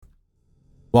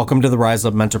Welcome to the Rise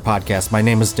Up Mentor Podcast. My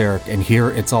name is Derek, and here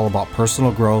it's all about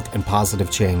personal growth and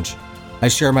positive change. I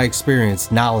share my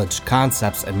experience, knowledge,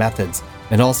 concepts, and methods,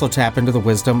 and also tap into the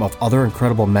wisdom of other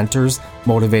incredible mentors,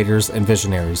 motivators, and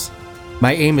visionaries.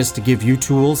 My aim is to give you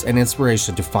tools and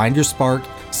inspiration to find your spark,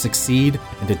 succeed,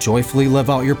 and to joyfully live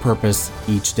out your purpose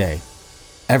each day.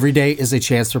 Every day is a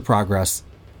chance for progress.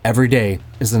 Every day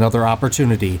is another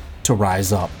opportunity to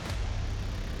rise up.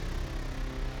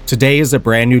 Today is a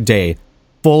brand new day,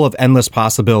 full of endless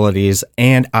possibilities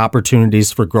and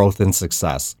opportunities for growth and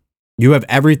success. You have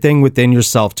everything within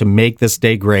yourself to make this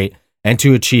day great and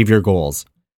to achieve your goals.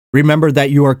 Remember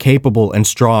that you are capable and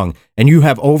strong, and you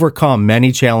have overcome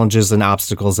many challenges and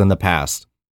obstacles in the past.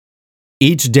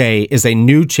 Each day is a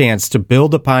new chance to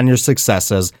build upon your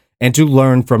successes and to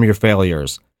learn from your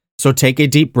failures. So take a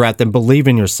deep breath and believe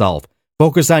in yourself.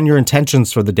 Focus on your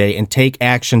intentions for the day and take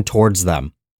action towards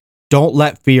them. Don't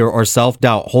let fear or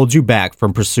self-doubt hold you back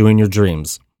from pursuing your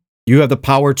dreams. You have the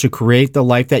power to create the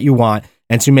life that you want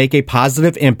and to make a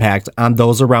positive impact on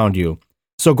those around you.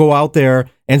 So go out there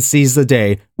and seize the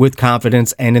day with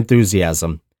confidence and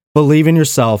enthusiasm. Believe in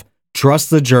yourself, trust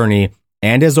the journey,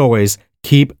 and as always,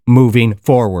 keep moving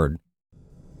forward.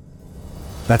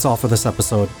 That's all for this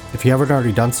episode. If you haven't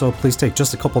already done so, please take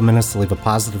just a couple minutes to leave a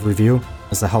positive review,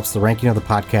 as it helps the ranking of the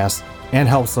podcast and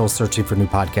helps those searching for new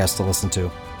podcasts to listen to.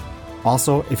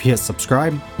 Also, if you hit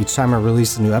subscribe, each time I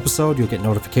release a new episode, you'll get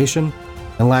notification.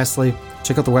 And lastly,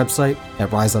 check out the website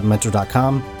at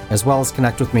riseupmentor.com, as well as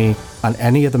connect with me on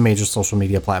any of the major social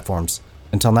media platforms.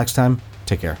 Until next time,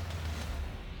 take care.